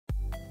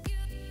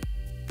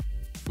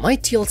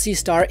Might TLC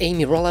star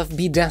Amy Roloff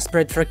be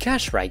desperate for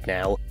cash right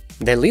now?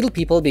 The Little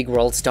People Big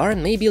World star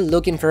may be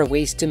looking for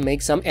ways to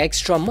make some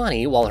extra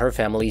money while her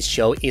family's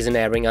show isn't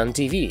airing on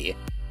TV.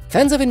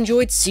 Fans have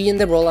enjoyed seeing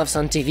the Roloffs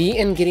on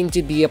TV and getting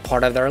to be a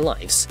part of their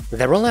lives.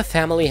 The Roloff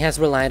family has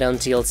relied on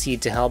TLC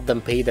to help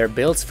them pay their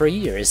bills for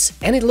years,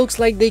 and it looks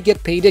like they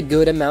get paid a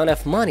good amount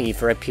of money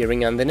for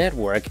appearing on the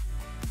network.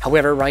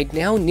 However, right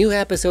now, new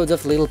episodes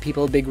of Little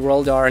People Big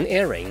World aren't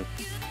airing.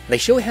 The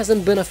show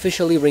hasn't been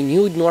officially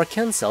renewed nor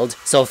cancelled,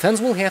 so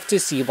fans will have to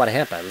see what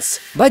happens.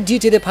 But due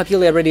to the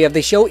popularity of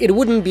the show, it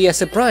wouldn't be a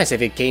surprise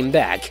if it came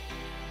back.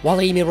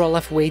 While Amy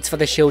Roloff waits for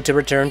the show to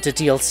return to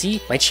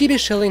TLC, might she be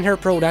shilling her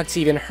products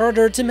even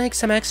harder to make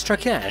some extra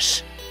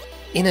cash?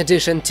 In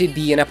addition to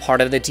being a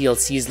part of the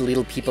TLC's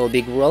Little People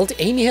Big World,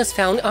 Amy has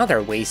found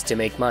other ways to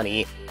make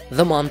money.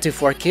 The mom to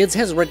 4 kids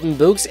has written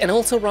books and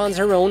also runs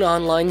her own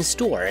online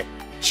store.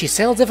 She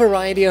sells a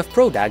variety of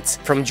products,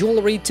 from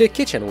jewelry to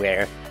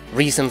kitchenware.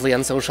 Recently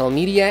on social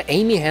media,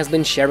 Amy has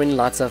been sharing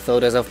lots of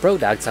photos of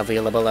products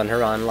available on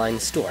her online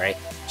store.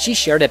 She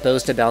shared a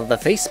post about the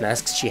face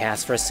masks she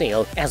has for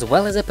sale, as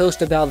well as a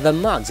post about the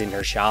mugs in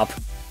her shop.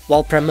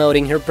 While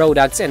promoting her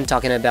products and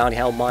talking about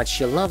how much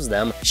she loves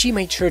them, she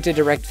made sure to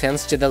direct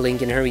fans to the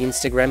link in her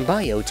Instagram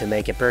bio to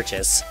make a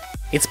purchase.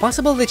 It's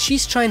possible that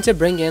she's trying to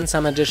bring in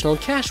some additional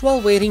cash while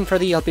waiting for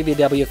the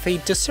LPBW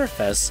fate to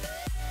surface.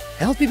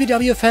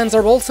 LPBW fans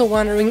are also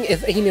wondering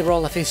if Amy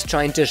Roloff is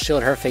trying to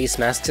shoot her face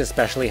masks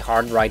especially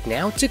hard right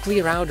now to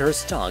clear out her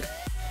stock.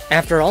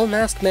 After all,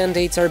 mask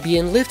mandates are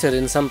being lifted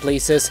in some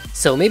places,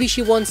 so maybe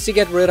she wants to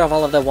get rid of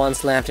all of the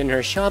ones left in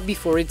her shop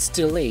before it's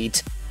too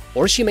late.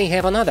 Or she may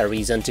have another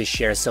reason to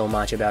share so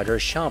much about her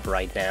shop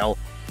right now.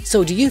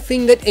 So do you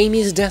think that Amy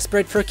is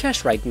desperate for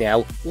cash right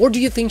now, or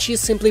do you think she's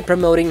simply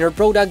promoting her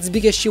products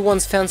because she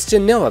wants fans to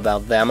know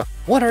about them?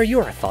 What are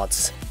your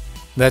thoughts?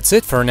 That's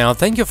it for now,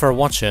 thank you for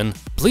watching,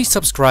 please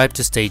subscribe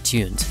to stay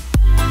tuned.